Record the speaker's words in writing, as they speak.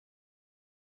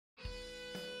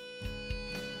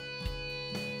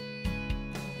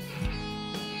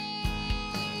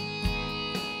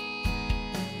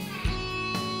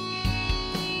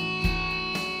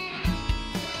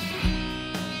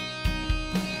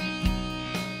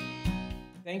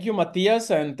Thank you, Matthias,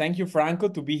 and thank you, Franco,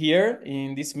 to be here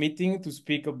in this meeting to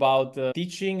speak about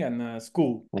teaching and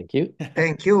school. Thank you.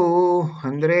 Thank you,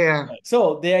 Andrea.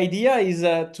 So the idea is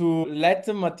to let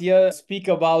Matthias speak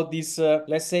about these,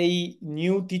 let's say,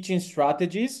 new teaching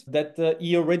strategies that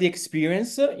he already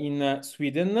experienced in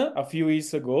Sweden a few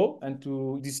years ago, and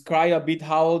to describe a bit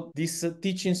how these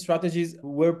teaching strategies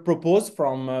were proposed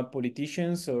from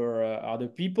politicians or other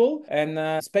people, and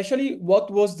especially what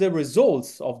was the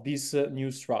results of this new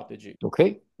strategy.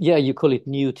 Okay. Yeah, you call it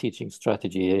new teaching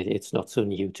strategy. It's not so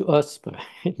new to us, but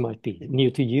it might be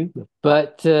new to you.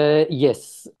 But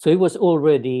yes, so it was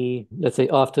already, let's say,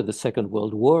 after the Second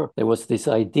World War, there was this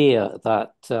idea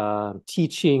that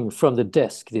teaching from the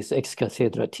desk, this ex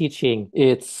cathedra teaching,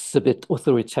 it's a bit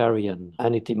authoritarian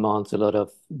and it demands a lot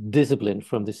of discipline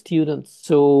from the students.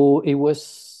 So it was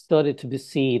started to be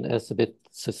seen as a bit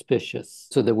suspicious.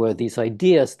 So there were these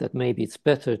ideas that maybe it's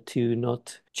better to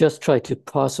not just try to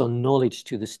pass on knowledge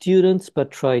to the students,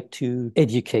 but try to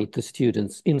educate the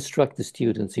students, instruct the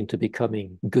students into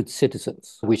becoming good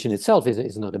citizens, which in itself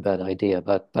is not a bad idea.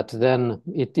 But then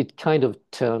it kind of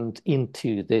turned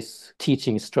into this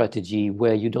teaching strategy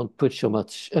where you don't put so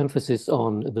much emphasis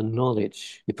on the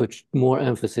knowledge. You put more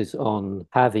emphasis on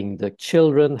having the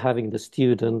children, having the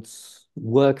students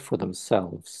work for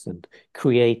themselves and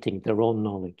creating their own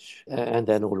knowledge. And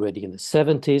then already in the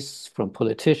 70s, from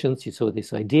politicians, you saw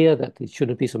this idea that it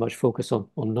shouldn't be so much focus on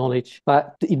knowledge.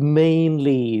 But it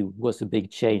mainly was a big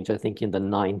change, I think, in the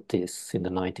 90s, in the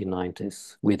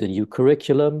 1990s, with a new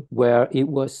curriculum where it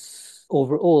was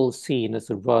overall seen as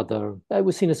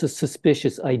a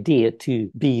suspicious idea to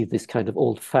be this kind of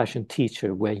old-fashioned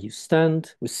teacher where you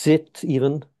stand, you sit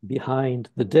even behind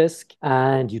the desk,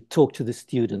 and you talk to the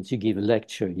students, you give a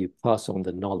lecture, you pass on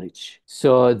the knowledge.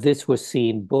 So this was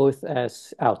seen both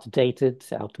as outdated,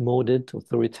 outmoded,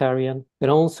 authoritarian,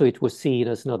 and also it was seen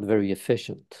as not very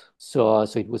efficient. So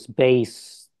it was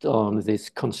based on this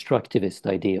constructivist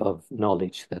idea of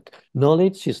knowledge, that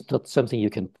knowledge is not something you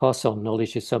can pass on.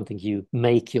 Knowledge is something you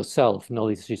make yourself.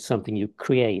 Knowledge is something you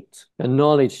create. And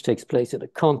knowledge takes place in a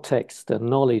context, and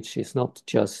knowledge is not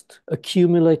just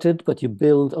accumulated, but you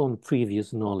build on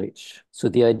previous knowledge. So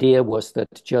the idea was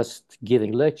that just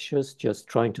giving lectures, just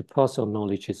trying to pass on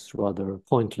knowledge is rather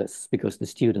pointless because the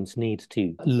students need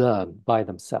to learn by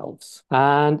themselves.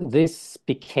 And this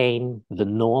became the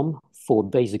norm for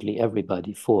basically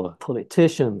everybody, for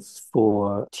politicians,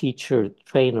 for teacher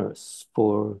trainers,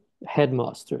 for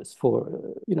headmasters, for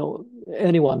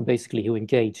anyone basically who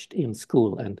engaged in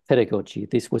school and pedagogy.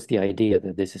 This was the idea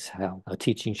that this is how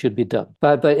teaching should be done.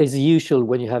 But as usual,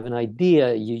 when you have an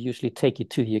idea, you usually take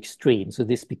it to the extreme. So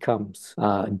this becomes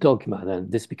dogma,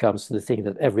 and this becomes the thing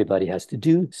that everybody has to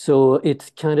do. So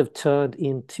it kind of turned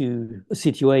into a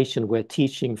situation where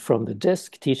teaching from the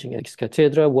desk, teaching ex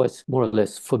cathedra, was more or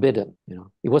less forbidden.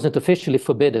 It wasn't officially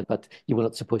forbidden, but you were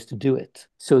not supposed to do it.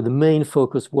 So the main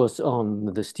focus was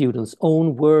on the students'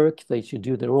 own work. They should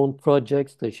do their own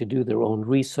projects. They should do their own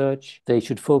research. They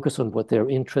should focus on what they're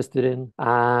interested in.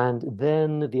 And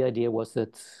then the idea was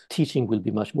that teaching will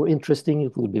be much more interesting.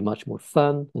 It will be much more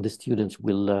fun. And the students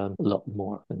will learn a lot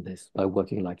more than this by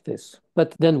working like this.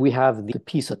 But then we have the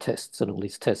PISA tests and all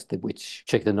these tests which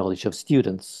check the knowledge of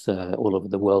students all over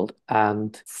the world.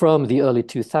 And from the early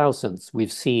 2000s,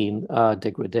 we've seen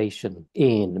degradation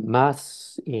in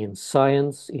maths, in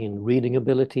science, in reading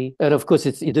ability. And of course,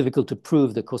 it's difficult to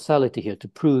prove the causality here, to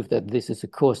prove that this is a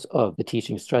cause of the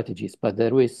teaching strategies, but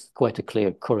there is quite a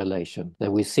clear correlation.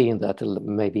 That we've seen that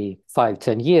maybe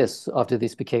 5-10 years after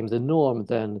this became the norm,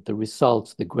 then the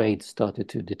results, the grades started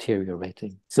to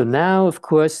deteriorating. So now, of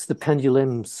course, the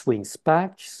pendulum swings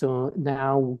back. So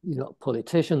now,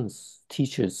 politicians,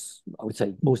 teachers, I would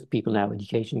say most people now,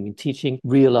 education and teaching,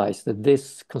 realize that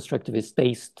this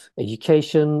constructivist-based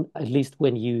education, at least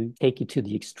when you take it to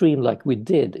the extreme like we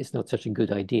did, is not such a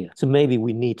good idea. So maybe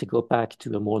we need to go back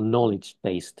to a more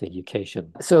knowledge-based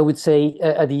education. So I would say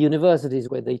at the universities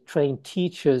where they train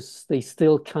teachers, they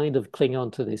still kind of cling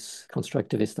on to this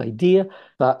constructivist idea.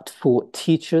 But for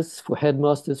teachers, for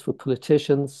headmasters, for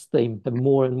politicians, they have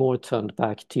more and more turned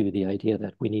back to the idea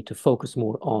that we need to focus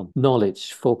more on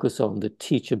knowledge, focus on the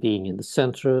teacher being in the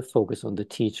center, focus on the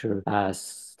teacher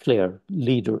as clear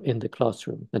leader in the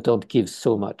classroom, and don't give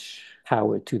so much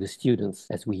power to the students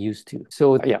as we used to.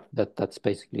 So yeah, that's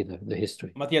basically the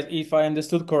history. Matthias, if I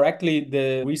understood correctly,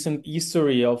 the recent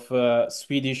history of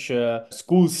Swedish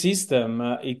school system,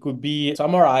 it could be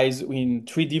summarized in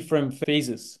three different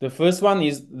phases. The first one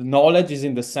is knowledge is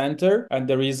in the center, and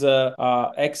there is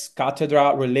a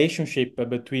ex-cathedra relationship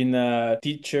between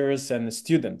teachers and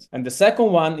students. And the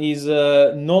second one is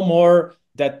no more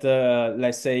that,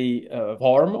 let's say,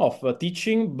 form of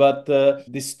teaching, but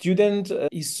the student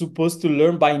is supposed to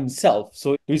learn by himself.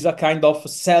 So there is a kind of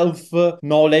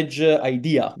self-knowledge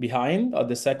idea behind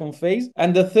the second phase.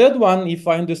 And the third one, if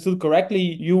I understood correctly,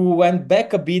 you went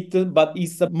back a bit, but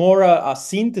it's more a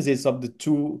synthesis of the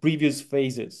two previous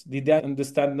phases. Did I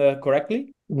understand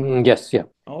correctly? Yes, yeah.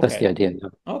 Okay. That's the idea. Yeah.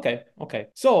 Okay.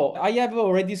 So I have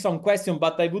already some questions,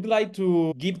 but I would like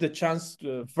to give the chance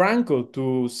to Franco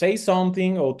to say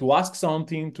something or to ask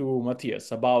something to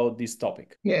Mathias about this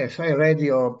topic. Yes, I read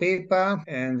your paper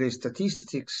and the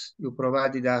statistics you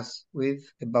provided us with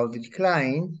about the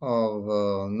decline of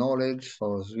knowledge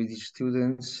for Swedish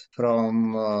students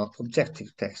from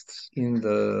objective tests in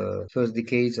the first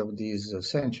decades of this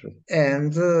century.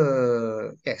 And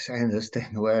yes, I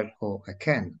understand where I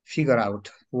can figure out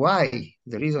why,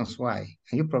 the reasons why.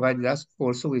 And you provided us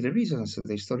also with the reasons,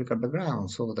 the historical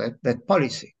background, so that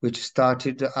policy, which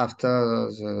started after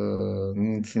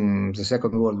the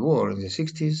Second World War in the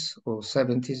 60s or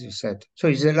 70s, you said. So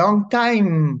it's a long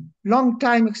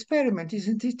time experiment,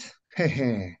 isn't it?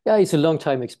 Yeah, it's a long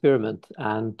time experiment,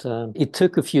 and it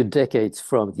took a few decades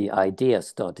from the idea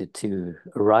started to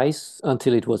arise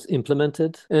until it was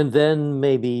implemented, and then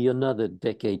maybe another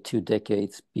decade, 2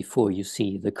 decades before you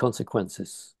see the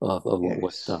consequences of what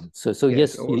was done. So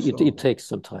yes, it takes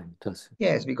some time, does it?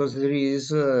 Yes, because there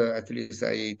is, at least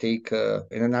I take an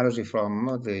analogy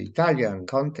from the Italian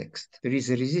context. There is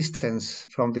a resistance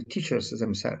from the teachers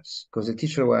themselves, because the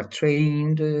teachers were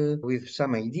trained with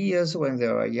some ideas when they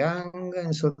were young,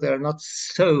 and so they're not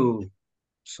so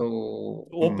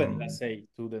open, let's say,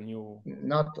 to the new.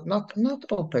 Not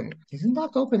open. It's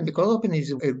not open because open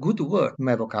is a good word in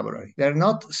my vocabulary. They're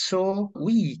not so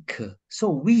weak,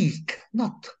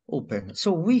 not open,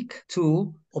 so weak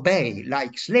to obey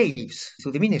like slaves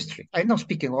to the ministry. I'm not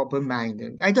speaking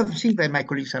open-minded. I don't think that my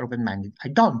colleagues are open-minded.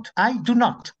 I do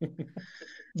not.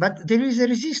 But there is a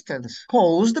resistance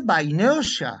caused by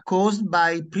inertia, caused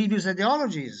by previous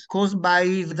ideologies, caused by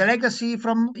the legacy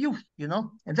from youth,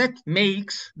 and that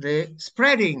makes the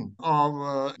spreading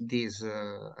of this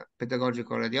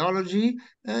pedagogical ideology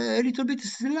a little bit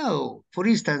slow. For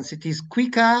instance, it is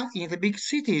quicker in the big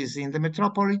cities, in the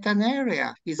metropolitan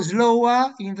area. It's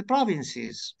slower in the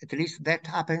provinces. At least that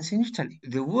happens in Italy.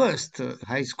 The worst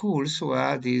high schools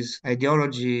where this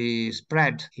ideology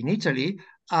spread in Italy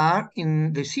are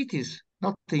in the cities,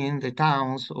 not in the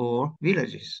towns or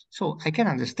villages. So I can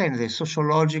understand the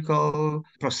sociological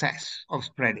process of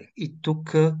spreading. It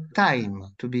took time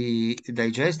to be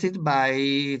digested by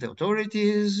the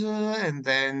authorities and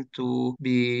then to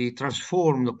be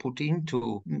transformed, put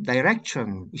into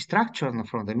direction, instruction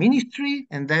from the ministry,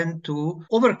 and then to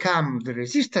overcome the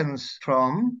resistance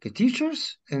from the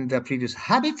teachers and their previous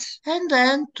habits, and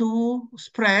then to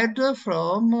spread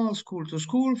from school to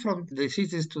school, from the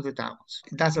cities to the towns.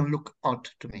 It doesn't look odd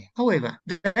to me. However,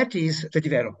 that is the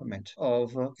development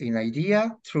of an idea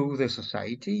through the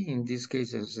society, in this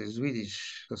case, the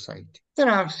Swedish society. There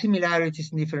are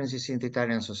similarities and differences in the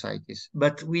Italian societies,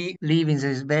 but we live in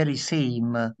this very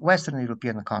same Western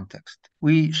European context.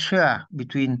 We share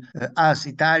between us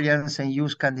Italians and you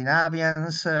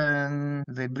Scandinavians, and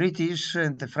the British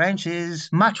and the French is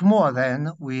much more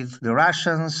than with the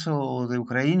Russians or the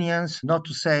Ukrainians, not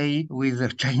to say with the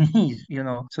Chinese,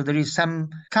 So there is some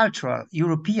cultural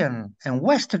European and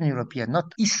Western European,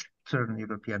 not Eastern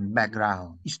European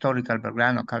background, historical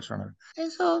background or cultural.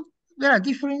 And so there are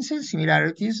differences,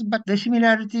 similarities, but the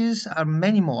similarities are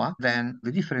many more than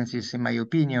the differences, in my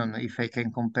opinion, if I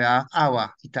can compare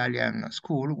our Italian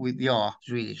school with your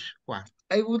Swedish one.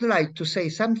 I would like to say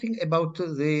something about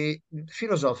the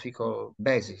philosophical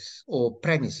basis or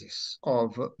premises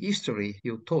of history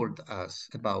you told us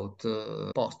about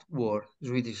post-war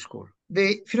Swedish school.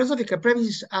 The philosophical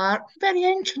premises are very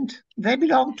ancient. They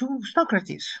belong to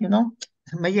Socrates,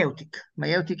 Maeutic.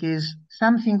 Maeutic is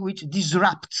something which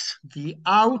disrupts the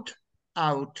out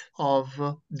of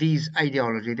this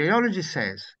ideology. The ideology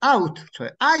says so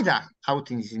either,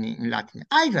 out is in Latin,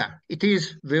 either it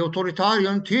is the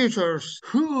authoritarian teachers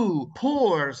who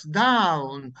pours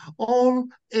down all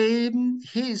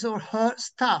his or her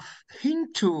stuff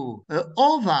into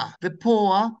over the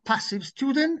poor passive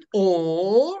student,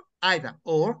 or either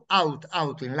or,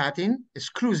 out in Latin,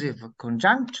 exclusive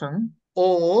conjunction,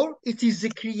 or it is a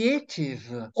creative,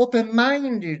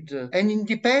 open-minded, and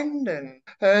independent,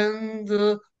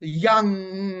 and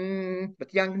young,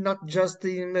 but young not just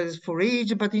for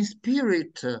age, but in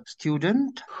spirit,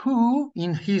 student who,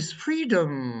 in his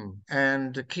freedom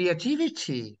and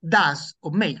creativity, does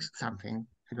or makes something.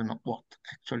 I don't know what,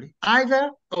 actually.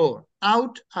 Either or,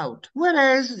 out, out.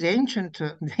 Whereas the ancient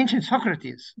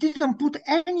Socrates didn't put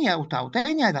any out,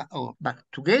 any either or, but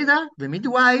together, the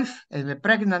midwife and the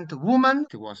pregnant woman,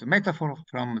 it was a metaphor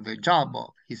from the job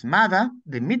of his mother,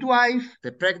 the midwife,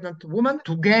 the pregnant woman,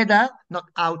 together, not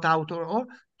out, or,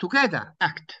 together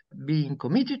act, being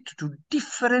committed to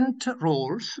different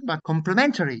roles, but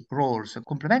complementary roles,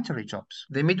 complementary jobs.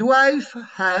 The midwife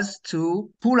has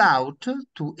to pull out,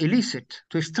 to elicit,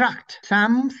 to extract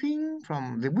something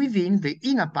from the within, the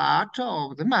inner part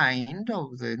of the mind,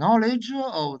 of the knowledge,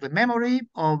 of the memory,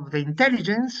 of the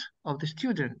intelligence of the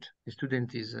student. The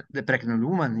student is the pregnant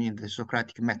woman in the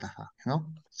Socratic metaphor,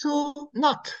 So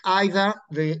not either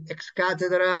the ex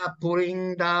cathedra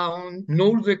pouring down,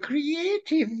 nor the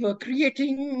creating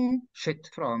shit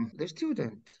from the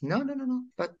student. No.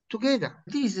 But together.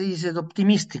 This is an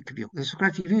optimistic view. The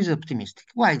Socratic view is optimistic.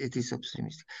 Why it is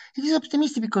optimistic? It is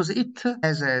optimistic because it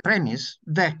has a premise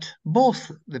that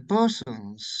both the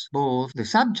persons, both the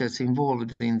subjects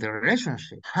involved in the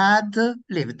relationship had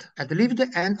lived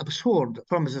and absorbed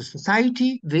from the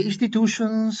society, the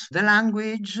institutions, the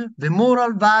language, the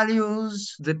moral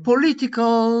values, the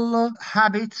political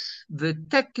habits, the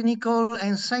technical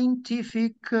and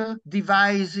scientific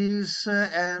devices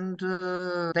and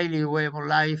daily way of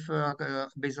life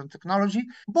based on technology.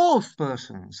 Both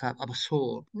persons have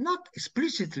absorbed, not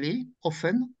explicitly,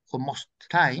 often, or most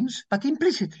times, but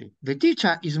implicitly. The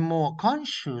teacher is more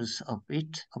conscious of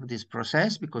it, of this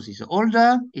process, because he's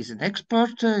older, he's an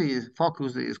expert, he's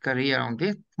focused his career on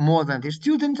it more than the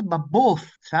student, but both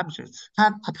subjects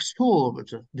have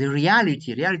absorbed the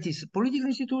reality. Reality is political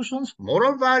institutions,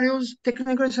 moral values,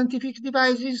 technical and scientific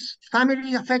devices,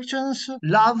 family affections,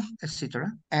 love,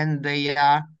 etc. And they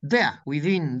are there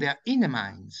within their inner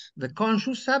minds. The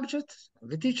conscious subject,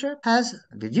 the teacher, has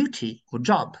the duty or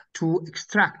job to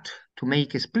extract, to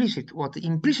make explicit what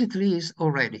implicitly is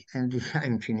already. And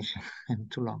I'm finishing. I'm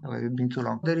too long. I've been too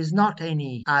long. There is not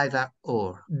any either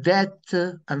or. That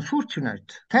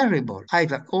unfortunate, terrible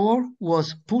either or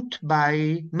was put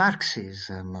by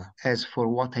Marxism, as for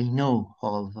what I know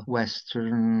of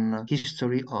Western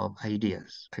history of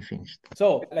ideas. I finished.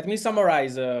 So let me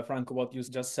summarize, Franco, what you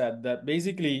just said. That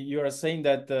basically you are saying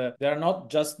that there are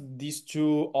not just these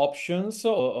two options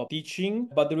of teaching,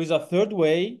 but there is a third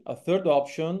way, a third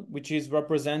option, which is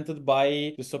represented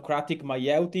by the Socratic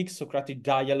maeutic, Socratic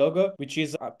dialogue, which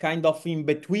is a kind of in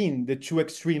between the two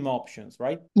extreme options,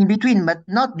 right? In between, but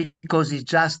not because it's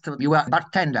just you are a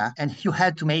bartender and you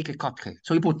had to make a cocktail.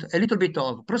 So you put a little bit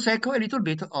of Prosecco, a little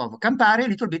bit of Campari, a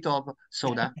little bit of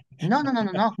soda. No.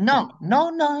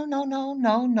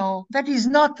 That is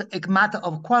not a matter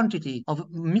of quantity,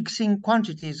 of mixing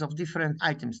quantities of different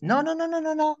items.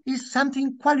 No. It's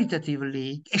something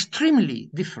qualitatively extremely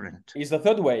different. Is the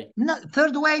third way. No,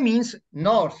 third way means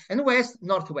north and west,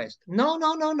 northwest. No.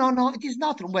 It is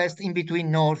not west in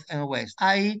between north and west.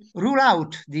 I rule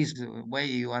out this way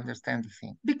you understand the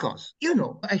thing. Because,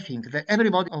 I think that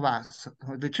everybody of us,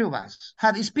 the two of us,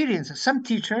 have experienced some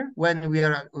teacher when we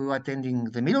were attending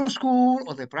the middle school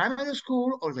or the primary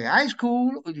school or the high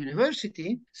school or the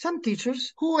university, some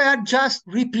teachers who were just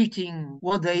repeating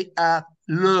what they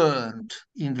learned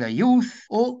in their youth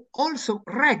or also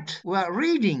were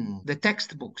reading the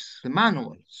textbooks, the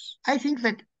manuals.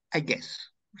 I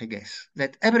guess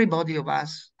that everybody of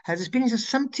us has experienced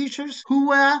some teachers who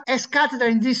were ex cathedra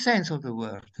in this sense of the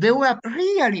word. They were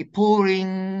really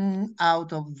pouring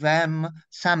out of them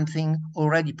something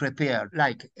already prepared,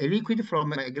 like a liquid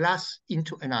from a glass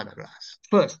into another glass.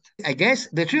 First, I guess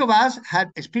the three of us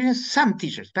had experienced some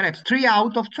teachers, perhaps 3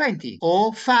 out of 20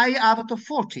 or 5 out of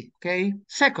 40. Okay.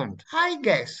 Second, I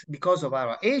guess because of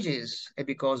our ages and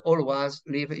because all of us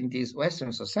live in this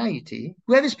Western society,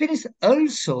 we have experienced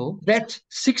also that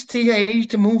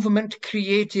 68 movement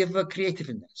creativeness.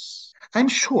 I'm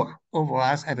sure all of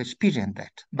us have experienced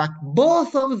that. But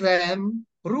both of them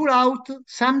rule out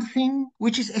something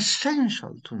which is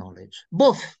essential to knowledge.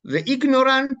 Both the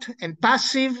ignorant and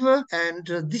passive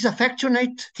and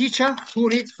disaffectionate teacher who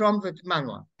reads from the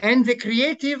manual, and the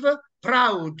creative,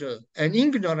 proud and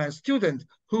ignorant student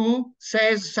who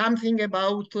says something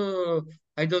about,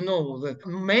 I don't know, the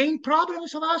main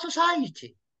problems of our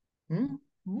society.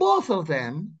 Both of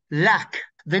them lack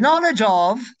the knowledge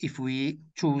of, if we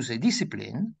choose a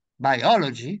discipline,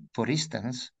 biology, for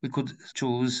instance, we could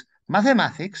choose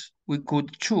mathematics, we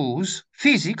could choose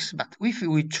physics, but if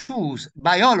we choose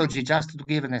biology, just to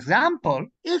give an example,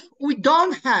 if we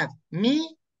don't have me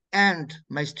and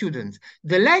my students.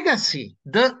 The legacy,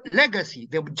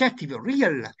 the objective,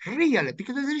 real,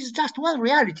 because there is just one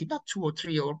reality, not two or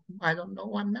three, or I don't know,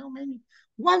 one now, many.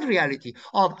 One reality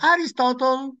of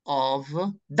Aristotle, of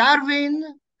Darwin,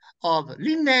 of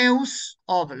Linnaeus,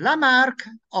 of Lamarck,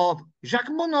 of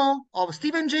Jacques Monod, of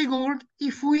Stephen Jay Gould,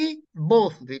 if we,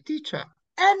 both the teacher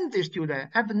and the student,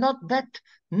 have not that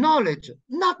knowledge,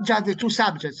 not just the two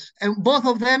subjects, and both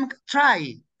of them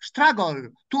struggle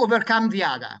to overcome the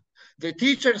other. The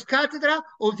teacher's cathedra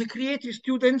or the creative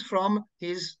student from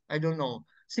his, I don't know,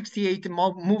 68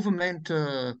 movement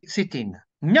sitting.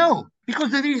 No, because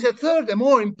there is a third, a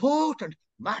more important,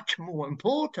 much more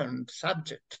important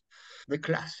subject, the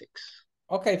classics.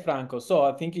 Okay, Franco. So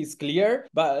I think it's clear,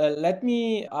 but let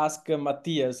me ask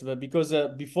Matthias, because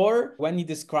before, when he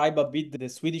described a bit the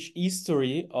Swedish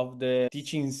history of the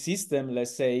teaching system,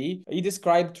 let's say, he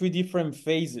described three different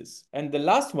phases. And the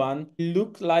last one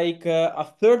looked like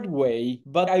a third way,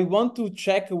 but I want to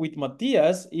check with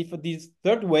Matthias if this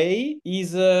third way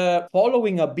is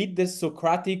following a bit the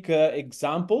Socratic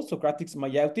example, Socratic's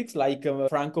maieutic, like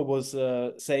Franco was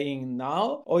saying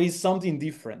now, or is something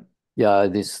different? Yeah,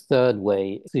 this third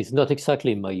way is not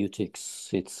exactly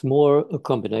maieutic. It's more a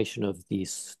combination of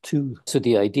these two. So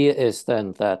the idea is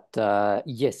then that,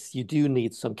 yes, you do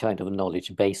need some kind of a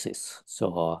knowledge basis.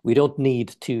 So we don't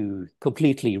need to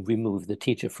completely remove the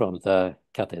teacher from the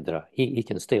cathedra. He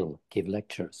can still give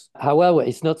lectures. However,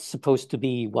 it's not supposed to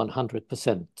be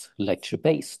 100%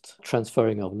 lecture-based,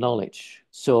 transferring of knowledge.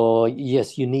 So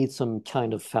yes, you need some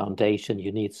kind of foundation,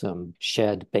 you need some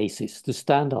shared basis to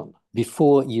stand on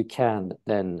before you can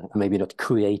then maybe not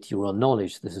create your own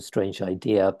knowledge. This is a strange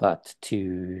idea, but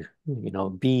to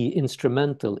be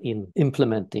instrumental in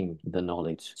implementing the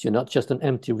knowledge. So you're not just an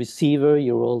empty receiver,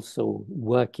 you're also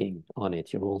working on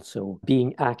it. You're also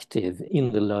being active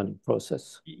in the learning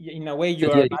process. In a way, you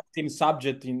are an active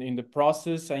subject in the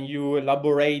process and you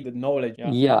elaborate the knowledge.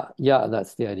 Yeah,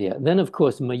 that's the idea. Then, of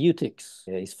course, maieutic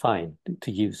is fine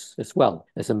to use as well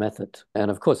as a method. And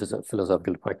of course, as a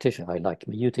philosophical practitioner, I like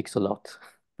maieutic a lot.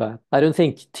 But I don't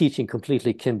think teaching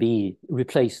completely can be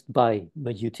replaced by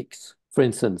maieutic. For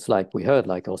instance, like we heard,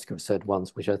 like Oscar said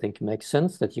once, which I think makes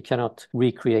sense, that you cannot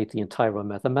recreate the entire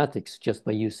mathematics just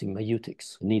by using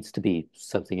maieutic. It needs to be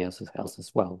something else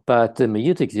as well. But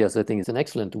maieutic, yes, I think is an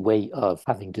excellent way of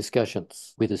having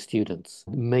discussions with the students,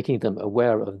 making them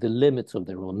aware of the limits of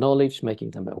their own knowledge,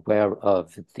 making them aware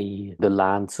of the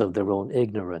lands of their own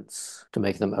ignorance, to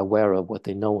make them aware of what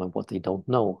they know and what they don't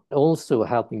know. Also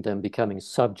helping them becoming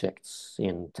subjects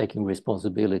in taking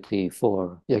responsibility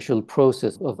for the actual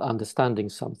process of understanding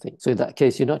something. So in that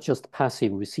case, you're not just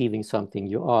passive receiving something,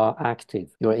 you are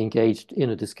active, you're engaged in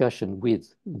a discussion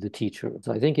with the teacher.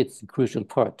 So I think it's a crucial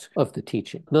part of the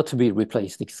teaching, not to be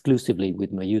replaced exclusively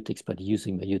with maieutic, but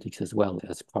using maieutic as well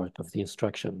as part of the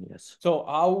instruction, yes. So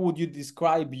how would you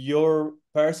describe your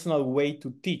personal way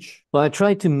to teach? Well, I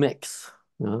try to mix.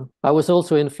 I was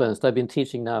also influenced. I've been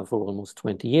teaching now for almost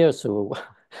 20 years, so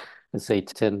let's say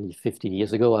 10, 15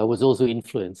 years ago, I was also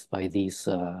influenced by these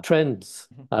trends.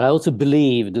 And I also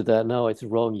believed that, no, it's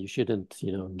wrong. You shouldn't,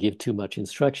 give too much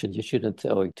instruction. You shouldn't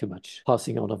too much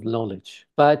passing on of knowledge.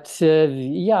 But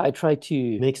yeah, I try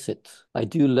to mix it. I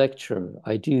do lecture.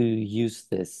 I do use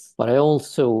this. But I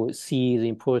also see the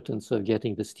importance of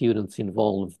getting the students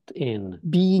involved in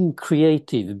being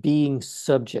creative, being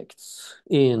subjects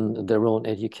in their own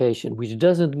education, which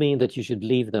doesn't mean that you should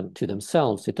leave them to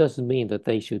themselves. It doesn't mean that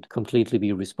they should completely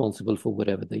be responsible for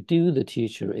whatever they do. The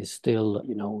teacher is still,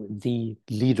 the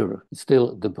leader,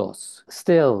 still the boss,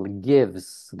 still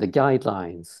gives the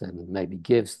guidelines and maybe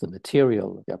gives the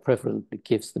material, preferably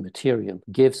gives the material,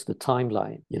 gives the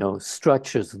timeline,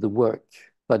 structures the work.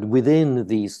 But within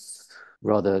these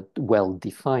rather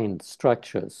well-defined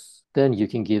structures, then you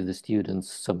can give the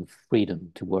students some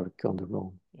freedom to work on their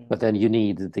own. But then you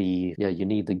need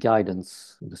the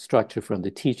guidance, the structure from the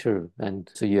teacher,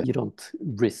 and so you don't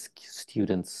risk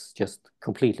students just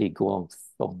completely go on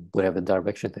whatever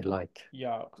direction they like.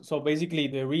 Yeah, so basically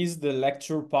there is the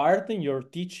lecture part in your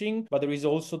teaching, but there is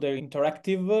also the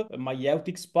interactive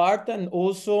maieutic part, and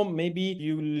also maybe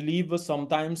you leave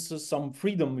sometimes some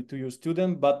freedom to your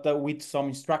student, but with some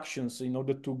instructions in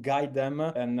order to guide them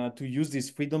and to use this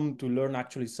freedom to learn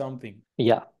actually something.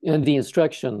 Yeah, and the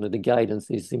instruction, the guidance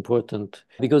is important,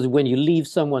 because when you leave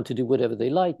someone to do whatever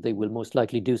they like, they will most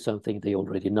likely do something they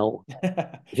already know.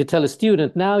 If you tell a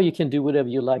student, now you can do whatever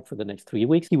you like for the next 3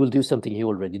 weeks, he will do something he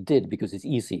already did because it's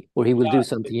easy, or he will do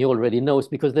something he already knows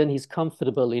because then he's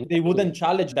comfortable in. They wouldn't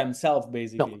challenge themselves,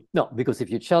 basically. No, because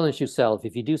if you challenge yourself,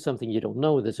 if you do something you don't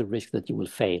know, there's a risk that you will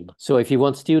fail. So if you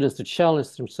want students to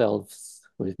challenge themselves,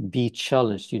 or be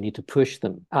challenged. You need to push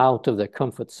them out of their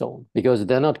comfort zone, because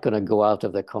they're not going to go out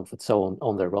of their comfort zone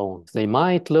on their own. They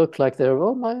might look like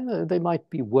they might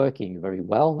be working very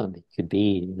well, and it could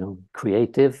be,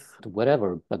 creative,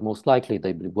 whatever, but most likely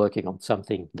they'll be working on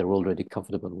something they're already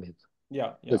comfortable with.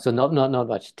 Yeah. So not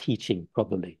much teaching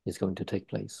probably is going to take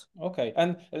place. Okay.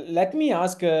 And let me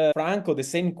ask Franco the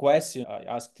same question I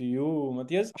asked to you,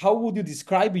 Matthias. How would you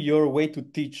describe your way to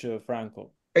teach,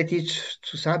 Franco? I teach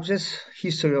two subjects,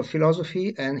 history of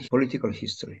philosophy and political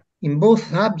history. In both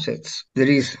subjects, there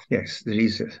is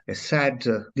a sad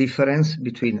difference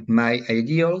between my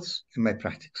ideals and my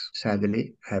practice.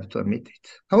 Sadly, I have to admit it.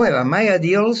 However, my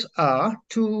ideals are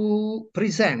to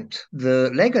present the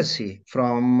legacy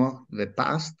from the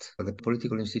past, the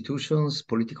political institutions,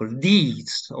 political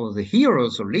deeds of the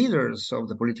heroes or leaders of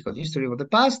the political history of the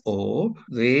past, or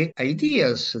the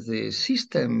ideas, the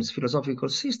systems, philosophical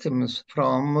systems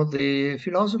from the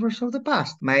philosophers of the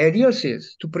past. My ideals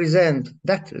is to present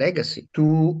that legacy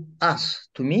to us,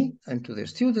 to me, and to the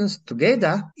students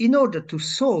together in order to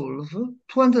solve,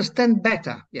 to understand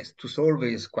better. Yes, to solve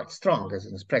is quite strong as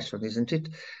an expression, isn't it?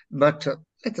 But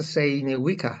let us say in a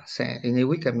weaker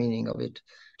meaning of it,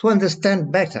 to understand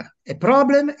better a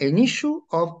problem, an issue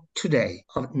of today,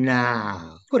 of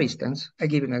now. For instance, I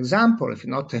give an example, if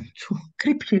not too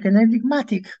cryptic and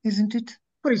enigmatic, isn't it?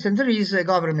 For instance, there is a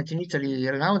government in Italy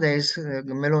nowadays,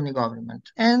 Meloni government.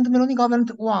 And the Meloni government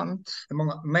wants,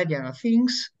 among many other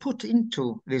things, put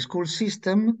into the school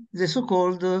system the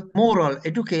so-called moral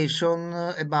education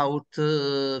about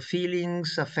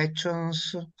feelings,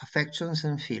 affections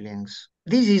and feelings.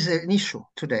 This is an issue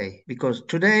today, because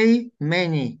today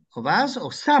many of us,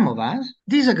 or some of us,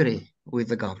 disagree with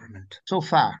the government. So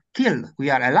far, till we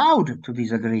are allowed to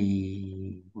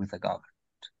disagree with the government,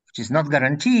 which is not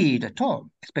guaranteed at all,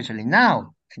 especially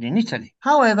now and in Italy.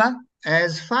 However,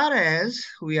 as far as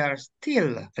we are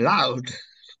still allowed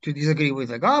to disagree with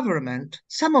the government,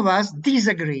 some of us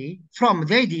disagree from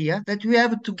the idea that we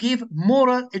have to give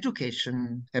moral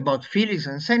education about feelings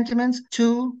and sentiments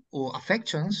to, or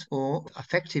affections or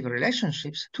affective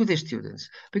relationships to the students,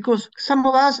 because some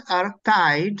of us are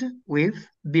tied with,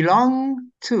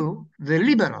 belong to the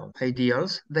liberal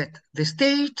ideals that the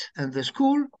state and the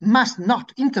school must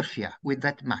not interfere with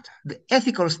that matter. The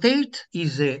ethical state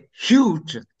is a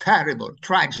huge, terrible,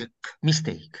 tragic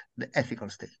mistake, the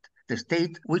ethical state. The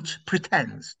state which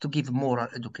pretends to give moral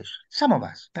education. Some of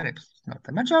us, perhaps not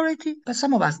the majority, but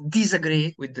some of us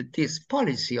disagree with this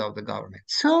policy of the government.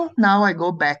 So now I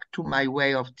go back to my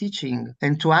way of teaching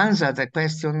and to answer the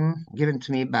question given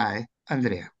to me by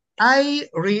Andrea. I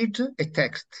read a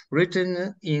text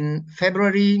written in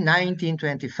February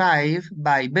 1925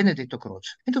 by Benedetto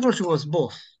Croce. Benedetto Croce was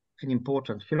both an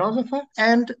important philosopher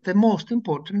and the most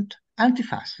important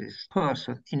anti-fascist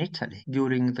person in Italy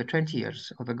during the 20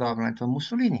 years of the government of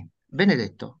Mussolini.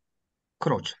 Benedetto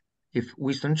Croce. If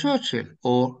Winston Churchill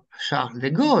or Charles de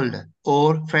Gaulle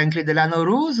or Franklin Delano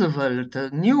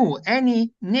Roosevelt knew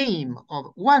any name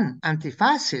of one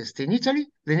anti-fascist in Italy,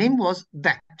 the name was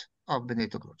that of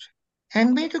Benedetto Croce.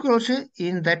 And Benedetto Croce,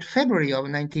 in that February of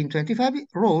 1925,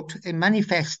 wrote a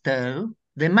manifesto,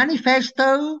 the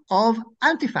manifesto of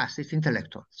anti-fascist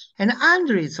intellectuals. And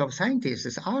hundreds of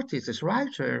scientists, artists,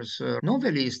 writers,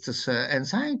 novelists, and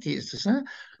scientists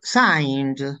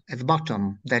signed at the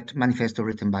bottom that manifesto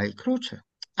written by Croce.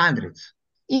 Hundreds.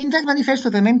 In that manifesto,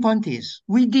 the main point is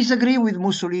we disagree with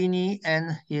Mussolini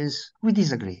and we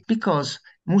disagree because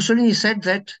Mussolini said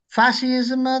that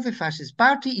fascism, the fascist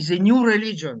party, is a new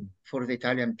religion for the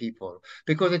Italian people,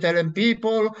 because the Italian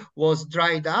people was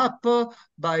dried up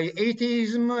by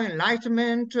atheism,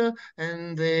 enlightenment,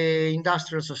 and the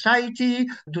industrial society,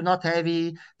 do not have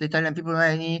the Italian people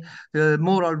any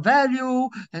moral value,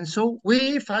 and so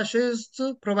we fascists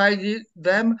provided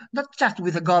them not just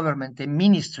with the government and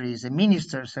ministries and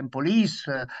ministers and police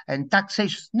and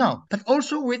taxation, no, but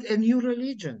also with a new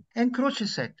religion. And Croce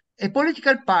said, a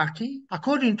political party,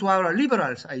 according to our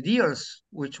liberal ideals,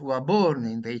 which were born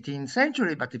in the 18th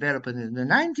century but developed in the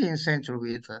 19th century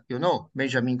with,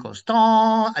 Benjamin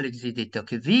Constant, Alexis de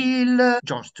Tocqueville,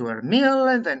 John Stuart Mill,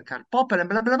 and then Karl Popper, and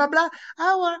blah, blah, blah, blah.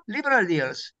 Our liberal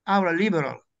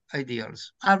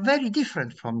ideals are very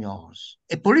different from yours.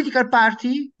 A political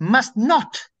party must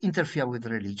not interfere with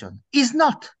religion, is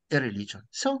not a religion.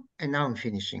 So, and now I'm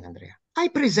finishing, Andrea. I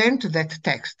present that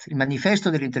text, il manifesto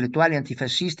degli intellettuali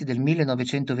antifascisti del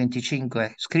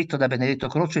 1925, scritto da Benedetto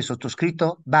Croce e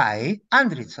sottoscritto by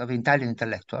hundreds of Italian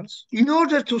intellectuals, in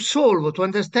order to solve, to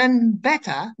understand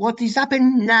better what is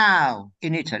happening now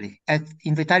in Italy,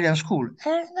 in the Italian school.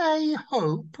 And I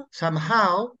hope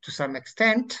somehow, to some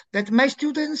extent, that my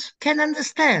students can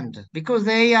understand, because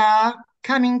they are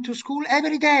coming to school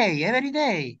every day, every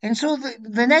day. And so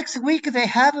the next week they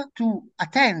have to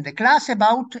attend a class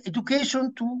about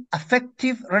education to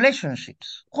affective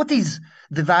relationships. What is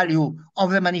the value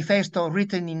of the manifesto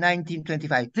written in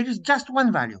 1925? There is just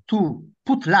one value: to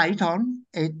put light on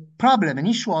a problem, an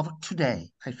issue of today.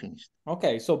 I finished.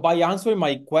 Okay, so by answering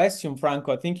my question,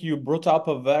 Franco, I think you brought up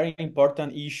a very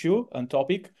important issue and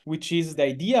topic, which is the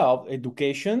idea of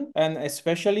education, and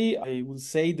especially, I would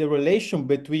say, the relation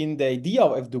between the idea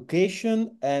of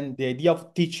education and the idea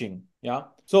of teaching. Yeah.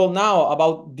 So now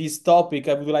about this topic,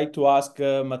 I would like to ask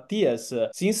Matthias,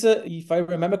 since if I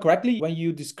remember correctly, when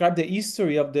you describe the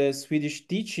history of the Swedish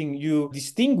teaching, you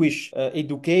distinguish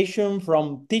education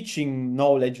from teaching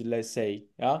knowledge, let's say.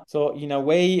 Yeah. So in a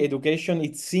way, education,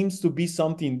 it seems to be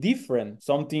something different,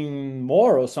 something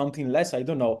more or something less, I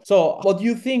don't know. So what do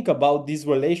you think about this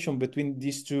relation between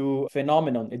these two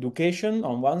phenomena, education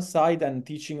on one side and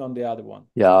teaching on the other one?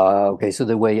 Yeah, okay. So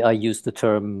the way I use the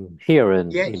term here in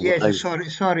what Yes, I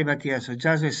sorry, Mathias.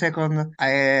 Just a second. I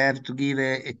have to give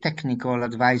a technical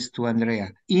advice to Andrea.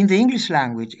 In the English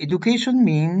language, education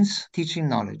means teaching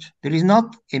knowledge. There is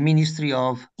not a ministry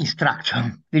of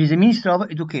instruction. There is a ministry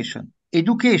of education.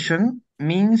 Education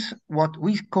means what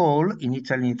we call in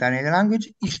Italian language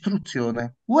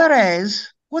istruzione. Whereas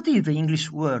what is the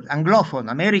English word? Anglophone,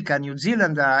 American, New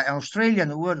Zealand,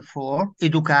 Australian word for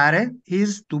educare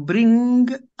is to bring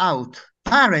out.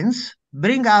 Parents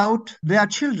bring out their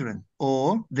children,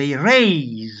 or they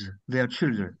raise their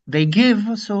children. They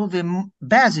give so the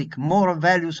basic moral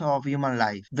values of human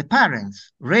life. The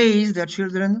parents raise their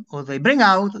children, or they bring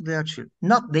out their children,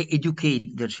 not they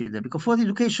educate their children, because for the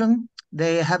education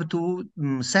they have to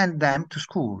send them to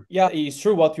school. Yeah, it's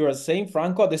true what you are saying,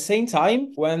 Franco. At the same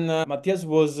time, when Matthias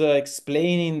was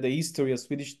explaining the history of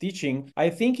Swedish teaching, I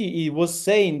think he was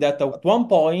saying that at one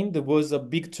point there was a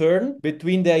big turn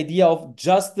between the idea of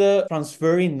just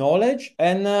transferring knowledge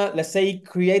and, let's say,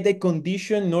 create a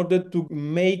condition in order to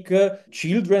make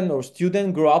children or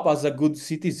students grow up as a good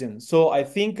citizen. So I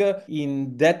think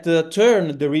in that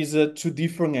turn, there is two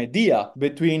different idea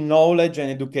between knowledge and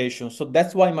education. So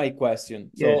that's why my question.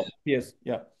 Yes. So, yes,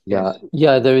 yeah. Yeah, Yes.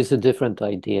 yeah, there is a different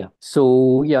idea.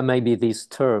 So yeah, maybe these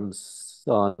terms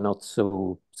are not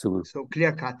So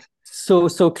clear cut.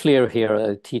 so clear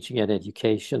here, teaching and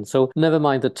education. So never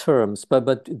mind the terms,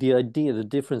 but the idea, the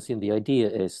difference in the idea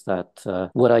is that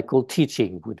what I call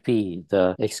teaching would be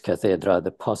the ex cathedra,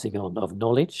 the passing on of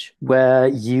knowledge, where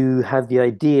you have the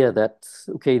idea that,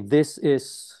 okay, this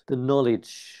is the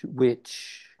knowledge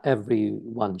which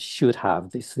everyone should have.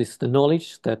 This is the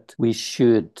knowledge that we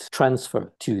should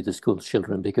transfer to the school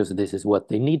children because this is what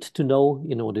they need to know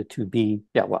in order to be,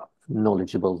 yeah, well,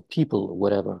 knowledgeable people,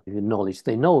 whatever knowledge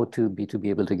they know to be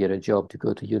able to get a job, to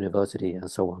go to university, and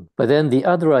so on. But then the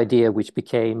other idea which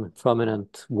became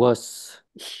prominent was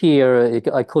here,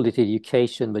 I call it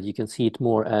education, but you can see it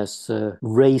more as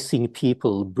raising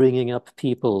people, bringing up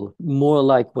people, more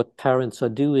like what parents are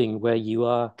doing, where you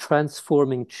are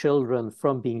transforming children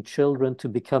from being children to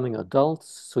becoming adults.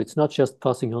 So it's not just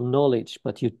passing on knowledge,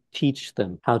 but you teach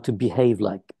them how to behave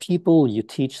like people, you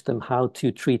teach them how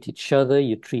to treat each other,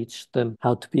 you teach them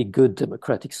how to be good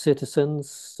democratic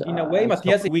citizens. In a way, And so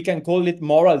Matthias, we can call it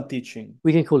moral teaching.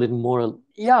 we can call it moral.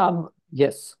 Yeah,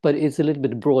 yes, but it's a little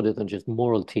bit broader than just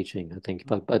moral teaching, I think.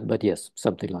 But yes,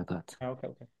 something like that. Okay,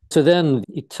 okay. So then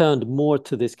it turned more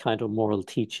to this kind of moral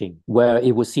teaching, where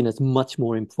it was seen as much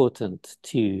more important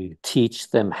to teach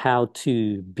them how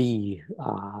to be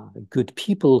good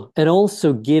people and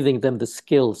also giving them the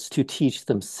skills to teach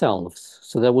themselves.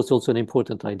 So that was also an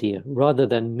important idea. Rather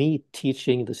than me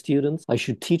teaching the students, I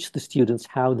should teach the students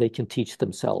how they can teach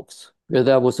themselves.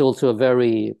 That was also a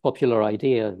very popular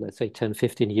idea, let's say 10,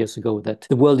 15 years ago, that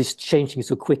the world is changing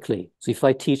so quickly. So if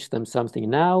I teach them something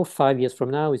now, 5 years from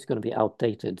now, it's going to be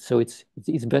outdated. So it's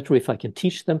better if I can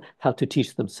teach them how to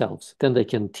teach themselves. Then they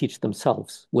can teach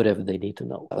themselves whatever they need to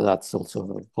know. That's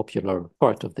also a popular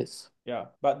part of this. Yeah,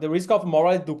 but the risk of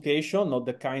moral education, not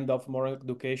the kind of moral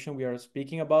education we are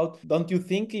speaking about, don't you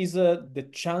think is the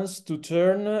chance to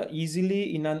turn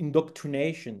easily in an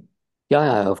indoctrination?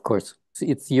 Yeah, of course.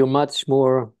 You're much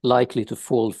more likely to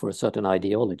fall for a certain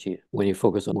ideology when you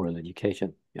focus on moral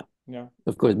education. Yeah. Yeah.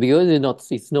 Of course, because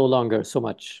it's no longer so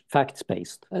much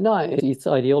facts-based. No, it's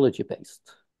ideology-based.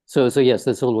 So yes,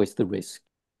 there's always the risk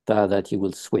that you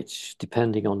will switch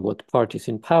depending on what party is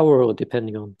in power or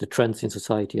depending on the trends in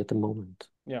society at the moment.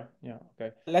 Yeah, yeah,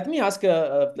 okay. Let me ask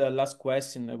the last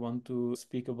question I want to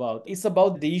speak about. It's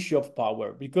about the issue of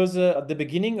power, because at the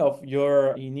beginning of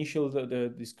your initial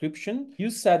the description,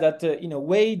 you said that in a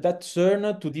way that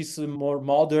turn to this more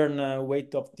modern way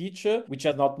of teach, which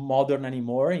are not modern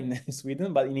anymore in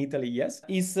Sweden, but in Italy, yes,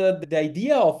 is the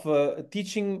idea of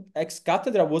teaching ex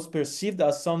cathedra was perceived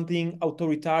as something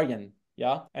authoritarian.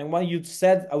 Yeah. And when you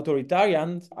said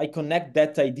authoritarian, I connect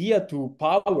that idea to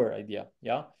power idea.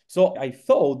 Yeah. So I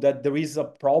thought that there is a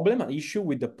problem, an issue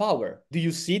with the power. Do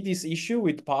you see this issue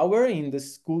with power in the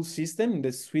school system, in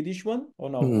the Swedish one, or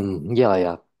no?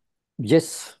 Yeah.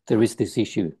 Yes, there is this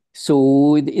issue.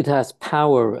 So it has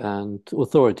power and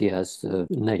authority has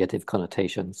negative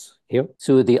connotations here.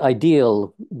 So the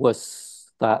ideal was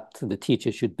that the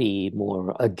teacher should be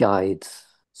more a guide,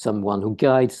 someone who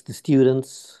guides the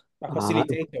students. A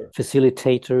facilitator.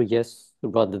 Facilitator, yes,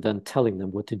 rather than telling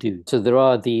them what to do. So there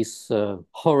are these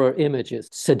horror images,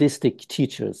 sadistic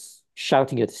teachers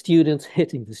shouting at the students,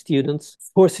 hitting the students,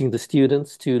 forcing the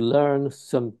students to learn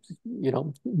some,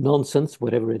 nonsense,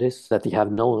 whatever it is that they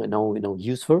have no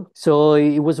use for. So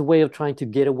it was a way of trying to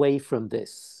get away from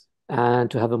this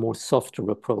and to have a more softer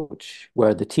approach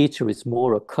where the teacher is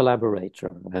more a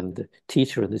collaborator and the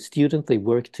teacher and the student, they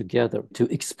work together to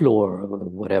explore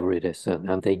whatever it is,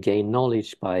 and they gain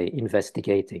knowledge by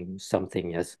investigating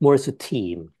something as more as a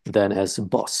team than as a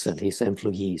boss and his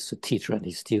employees, a teacher and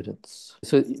his students.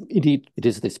 So indeed, it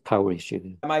is this power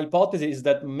issue. My hypothesis is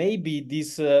that maybe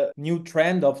this new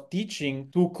trend of teaching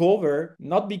took over,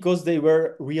 not because they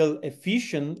were real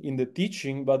efficient in the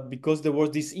teaching, but because there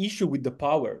was this issue with the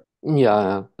power.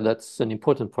 Yeah, that's an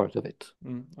important part of it.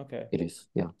 Okay. It is,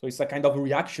 yeah. So it's a kind of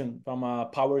reaction from a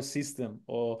power system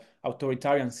or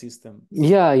authoritarian system.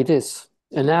 Yeah, it is.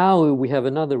 And now we have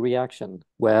another reaction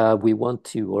where we want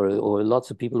to, or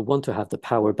lots of people want to have the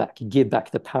power back, give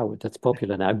back the power. That's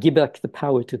popular now. Give back the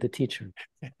power to the teacher.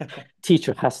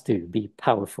 Teacher has to be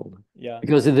powerful. Yeah.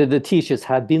 Because the teachers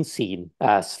had been seen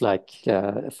as, like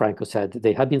Franco said,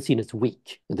 they had been seen as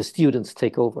weak. And the students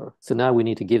take over. So now we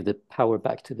need to give the power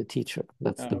back to the teacher.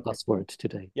 That's the buzzword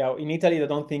today. Yeah, in Italy, I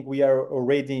don't think we are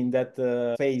already in that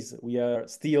phase. We are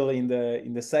still in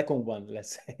the second one,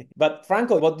 let's say. But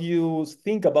Franco, what do you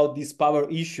think about this power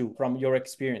issue from your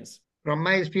experience? From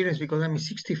my experience, because I'm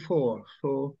 64,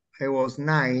 so I was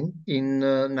 9 in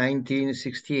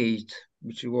 1968,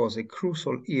 which was a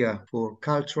crucial year for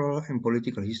cultural and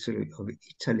political history of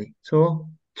Italy. So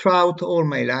throughout all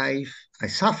my life, I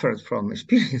suffered from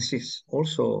experiences.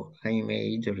 Also, I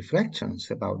made reflections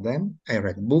about them. I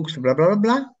read books, blah, blah, blah,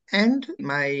 blah. And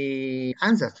my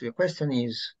answer to your question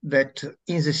is that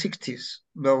in the 60s,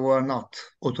 there were not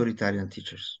authoritarian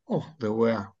teachers. Oh, there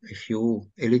were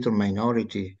a little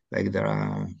minority, like there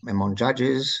are among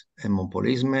judges, among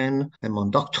policemen,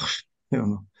 among doctors,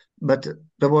 But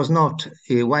there was not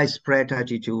a widespread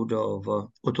attitude of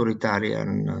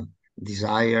authoritarian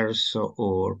desires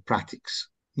or practices.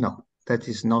 No, that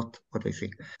is not what I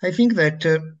think. I think that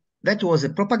that was a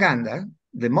propaganda,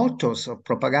 the mottos of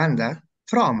propaganda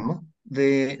from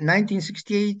the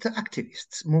 1968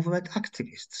 activists, movement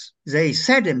activists. They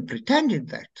said and pretended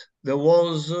that there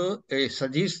was a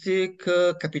sadistic,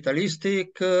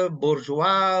 capitalistic,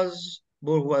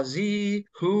 bourgeoisie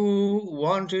who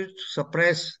wanted to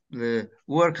suppress the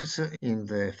workers in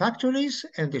the factories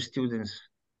and the students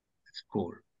at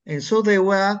school. And so they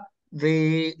were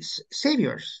the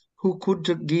saviors who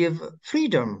could give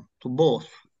freedom to both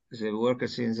the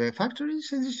workers in the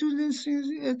factories and the students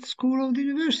at school or the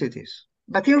universities.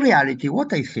 But in reality,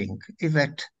 what I think is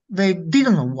that they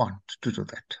didn't want to do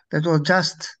that. That was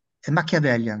just a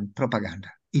Machiavellian propaganda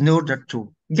in order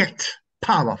to get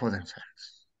power for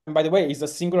themselves. And by the way, it's a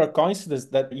singular coincidence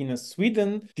that in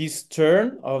Sweden, this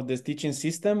turn of the teaching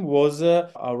system was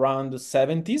around the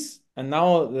 70s. And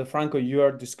now, Franco, you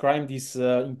are describing this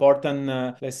important,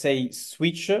 let's say,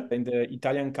 switch in the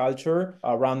Italian culture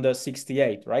around the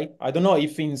 68, right? I don't know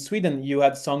if in Sweden you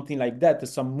had something like that,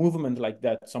 some movement like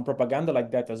that, some propaganda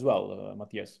like that as well,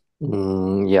 Mathias.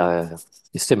 Yeah,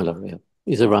 it's similar. Yeah,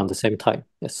 it's around the same time.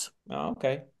 Yes.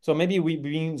 Okay. So maybe we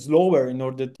being slower in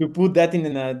order to put that in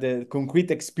the concrete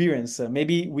experience.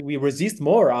 Maybe we resist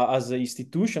more as an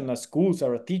institution, as schools,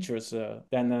 or teachers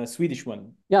than a Swedish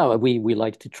one. Yeah, we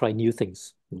like to try new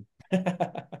things.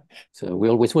 So we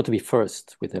always want to be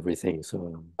first with everything.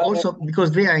 So Also,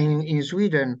 because they are in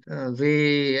Sweden,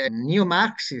 the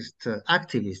neo-Marxist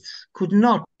activists could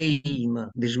not blame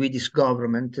the Swedish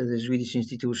government, the Swedish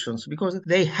institutions, because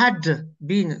they had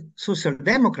been social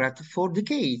democrat for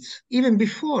decades, even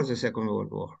before the Second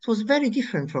World War. It was very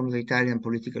different from the Italian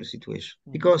political situation,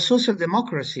 because social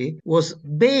democracy was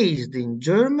based in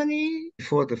Germany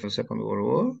before the Second World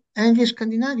War and the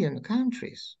Scandinavian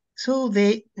countries. So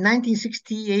the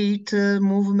 1968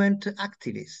 movement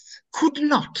activists could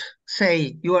not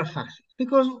say you are fascist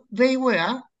because they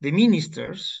were the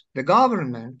ministers, the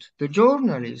government, the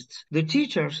journalists, the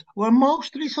teachers were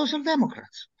mostly social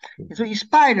democrats. So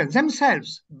inspired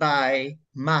themselves by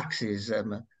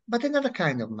Marxism, but another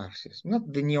kind of Marxism,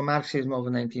 not the neo-Marxism of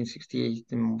the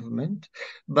 1968 movement,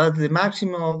 but the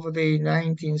Marxism of the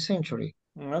 19th century.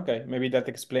 Okay, maybe that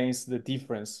explains the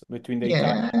difference between the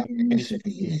Italian Yeah, and the this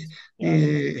Swedish is activists. Yeah.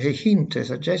 a hint, a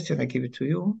suggestion I give it to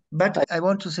you. But I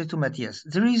want to say to Matthias,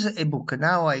 there is a book.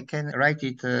 Now I can write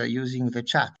it using the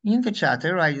chat. In the chat,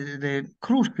 I write the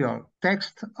crucial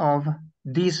text of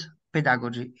this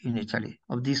pedagogy in Italy,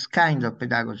 of this kind of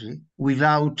pedagogy,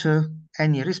 without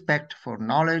any respect for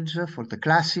knowledge, for the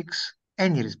classics,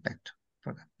 any respect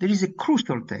for that. There is a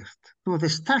crucial text. So the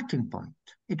starting point.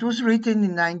 It was written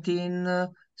in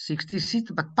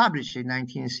 1966, but published in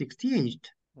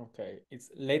 1968. Okay, it's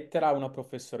lettera a una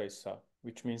professoressa,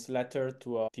 which means letter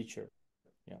to a teacher.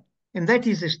 Yeah. And that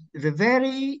is the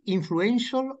very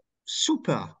influential,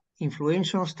 super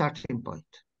influential starting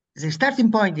point. The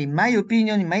starting point, in my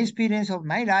opinion, in my experience of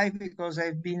my life, because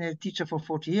I've been a teacher for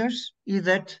 40 years, is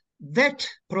that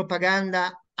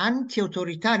propaganda,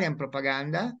 anti-authoritarian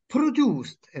propaganda,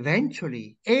 produced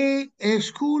eventually a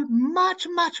school much,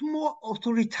 much more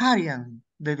authoritarian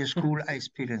than the school I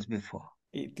experienced before.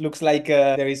 It looks like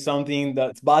there is something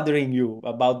that's bothering you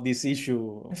about this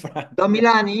issue, Frank. Don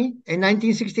Milani, a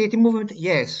 1968 movement,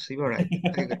 yes, you're right.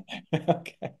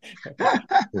 Okay.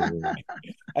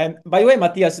 And by the way,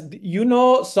 Matthias, you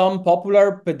know some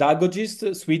popular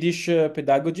pedagogists, Swedish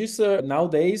pedagogists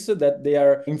nowadays that they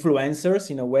are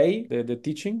influencers in a way, the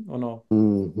teaching, or no?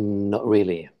 not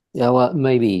really. Yeah, well,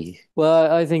 maybe.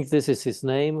 Well, I think this is his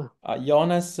name.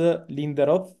 Jonas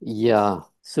Linderoth. Yeah.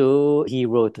 So he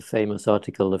wrote a famous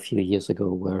article a few years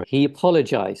ago where he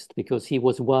apologized because he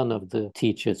was one of the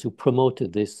teachers who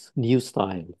promoted this new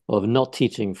style of not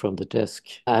teaching from the desk.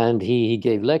 And he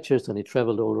gave lectures and he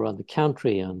traveled all around the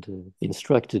country and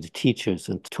instructed teachers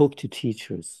and talked to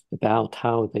teachers about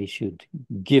how they should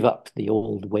give up the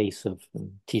old ways of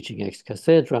teaching ex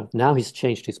cathedra. Now he's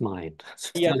changed his mind.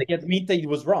 He admitted it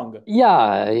was wrong.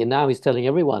 Yeah, now he's telling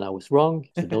everyone I was wrong.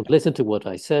 So don't listen to what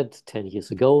I said 10 years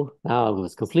ago. Now I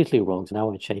was completely wrong. So now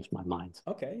I changed my mind.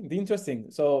 Okay, interesting.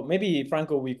 So maybe,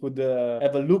 Franco, we could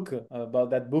have a look about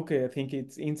that book. I think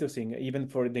it's interesting, even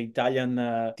for the Italian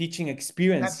teaching But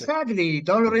experience. sadly,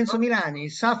 Don Lorenzo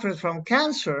Milani suffered from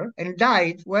cancer and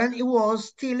died when he was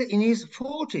still in his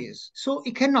 40s. So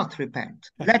he cannot repent,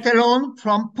 let alone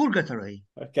from purgatory.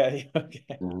 Okay.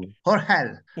 Or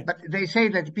hell. But they say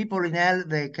that people in hell,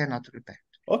 they cannot repent.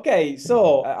 Okay,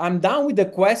 so I'm done with the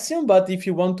question, but if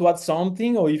you want to add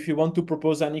something or if you want to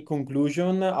propose any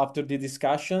conclusion after the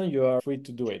discussion, you are free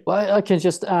to do it. Well, I can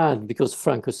just add, because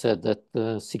Franco said that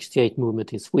the 68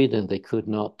 movement in Sweden, they could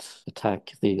not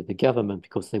attack the government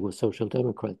because they were social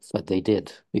democrats, but they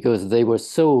did, because they were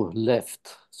so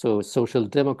left. So social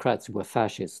democrats were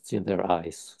fascists in their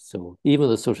eyes. So even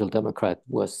the social democrat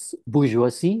was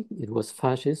bourgeoisie, it was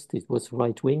fascist, it was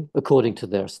right-wing, according to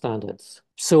their standards.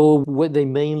 So what they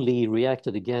mainly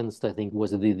reacted against, I think, was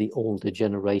the older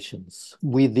generations.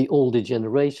 With the older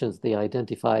generations, they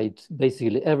identified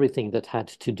basically everything that had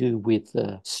to do with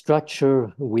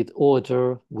structure, with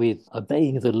order, with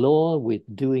obeying the law, with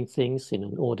doing things in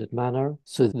an ordered manner.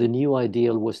 So the new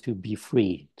ideal was to be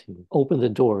free, to open the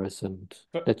doors and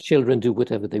let children do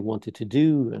whatever they wanted to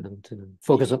do and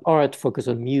focus on art, focus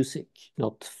on music,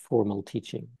 not formal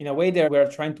teaching. In a way, they were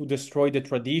trying to destroy the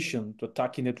tradition, to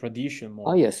attacking the tradition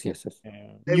more. Oh, yes.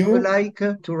 I would like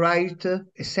to write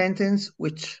a sentence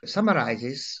which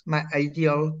summarizes my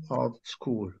ideal of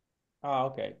school.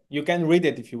 Okay. You can read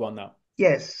it if you want now.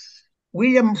 Yes.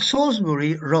 William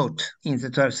Salisbury wrote in the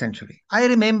 12th century, I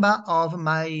remember of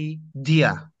my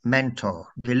dear mentor,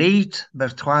 the late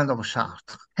Bertrand of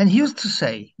Chartres, and he used to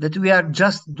say that we are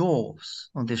just dwarfs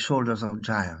on the shoulders of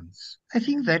giants. I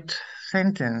think that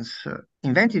sentence,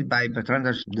 invented by Bertrand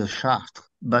de Chartres,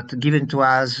 but given to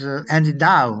us, handed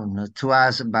down to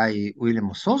us by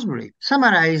William Salisbury,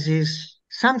 summarizes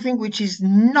something which is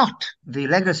not the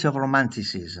legacy of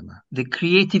Romanticism, the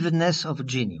creativeness of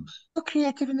genius.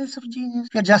 creativeness of genius.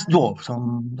 We are just dwarfs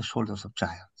on the shoulders of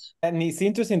giants. And it's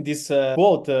interesting this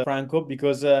quote, Franco,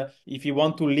 because if you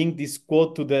want to link this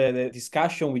quote to the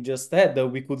discussion we just had,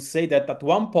 we could say that at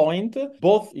one point,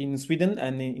 both in Sweden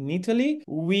and in Italy,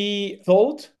 we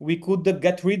thought we could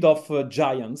get rid of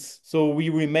giants. So we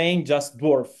remain just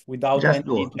dwarf without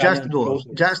any giant shoulders.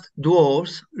 Just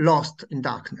dwarfs lost in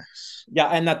darkness. Yeah,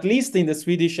 and at least in the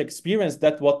Swedish experience,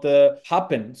 that's what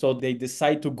happened. So they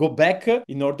decide to go back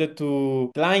in order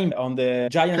to climb on the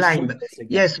giant shoulders again.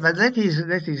 Yes, but that is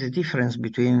a difference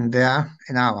between their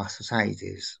and our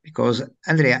societies. Because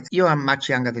Andrea, you are much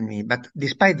younger than me, but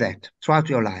despite that, throughout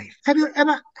your life, have you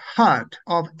ever heard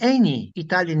of any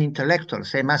Italian intellectual,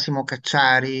 say Massimo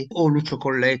Cacciari or Lucio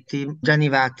Colletti, Gianni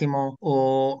Vattimo,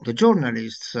 or the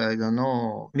journalists, I don't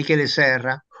know, Michele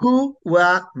Serra, who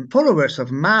were followers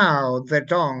of Mao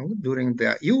Zedong during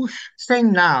their youth,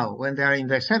 saying now when they are in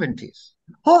their 70s,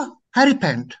 oh, I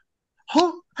repent.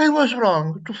 Oh, I was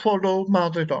wrong to follow Mao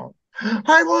Zedong.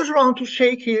 I was wrong to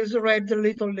shake his red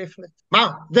little leaflet.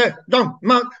 Mao Zedong,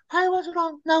 Mao. I was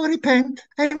wrong. Now I repent.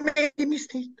 I made a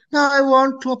mistake. Now I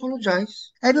want to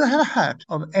apologize. Have you ever heard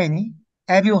of any?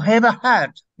 Have you ever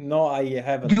heard? No, I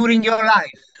haven't. During your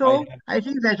life. So I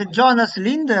think that Jonas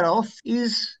Linderoth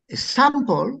is a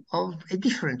sample of a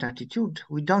different attitude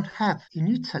we don't have in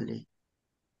Italy.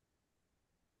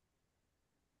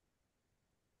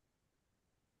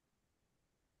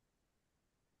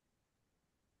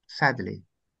 Sadly.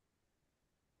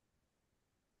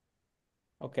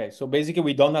 Okay, so basically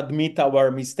we don't admit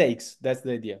our mistakes. That's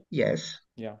the idea. Yes.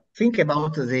 Yeah. Think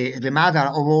about the mother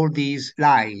of all these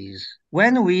lies.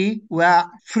 When we were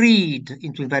freed,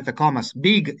 into inverted commas,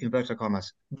 big inverted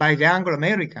commas, by the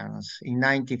Anglo-Americans in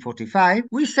 1945,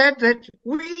 we said that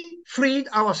we freed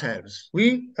ourselves.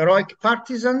 We heroic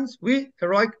partisans, we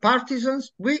heroic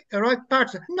partisans, we heroic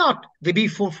partisans. Not the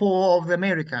B-44 of the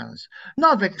Americans,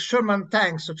 not the Sherman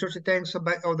tanks or Churchill tanks of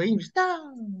the English.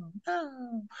 No,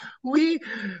 no. We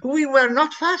were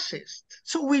not fascist.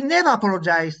 So we never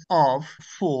apologized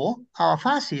for our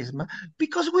fascism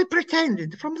because we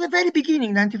pretended from the very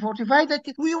beginning, 1945, that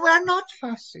we were not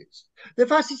fascists. The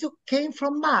fascists came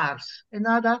from Mars,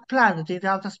 another planet in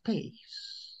outer space.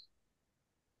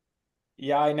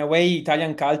 Yeah, in a way,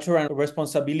 Italian culture and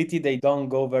responsibility, they don't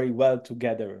go very well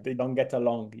together. They don't get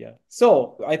along, yeah.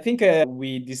 So I think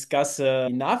we discussed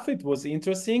enough. It was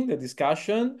interesting, the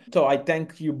discussion. So I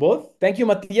thank you both. Thank you,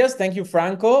 Mathias. Thank you,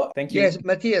 Franco. Thank you. Yes,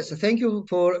 Mathias, thank you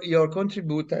for your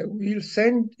contribute. I will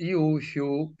send you, if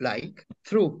you like,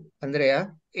 through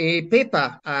Andrea, a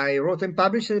paper I wrote and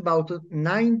published about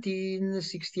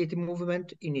 1968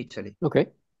 movement in Italy. Okay.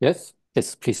 Yes.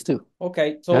 Yes, please do.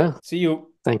 Okay. So see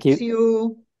you. Thank you. See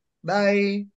you.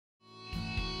 Bye.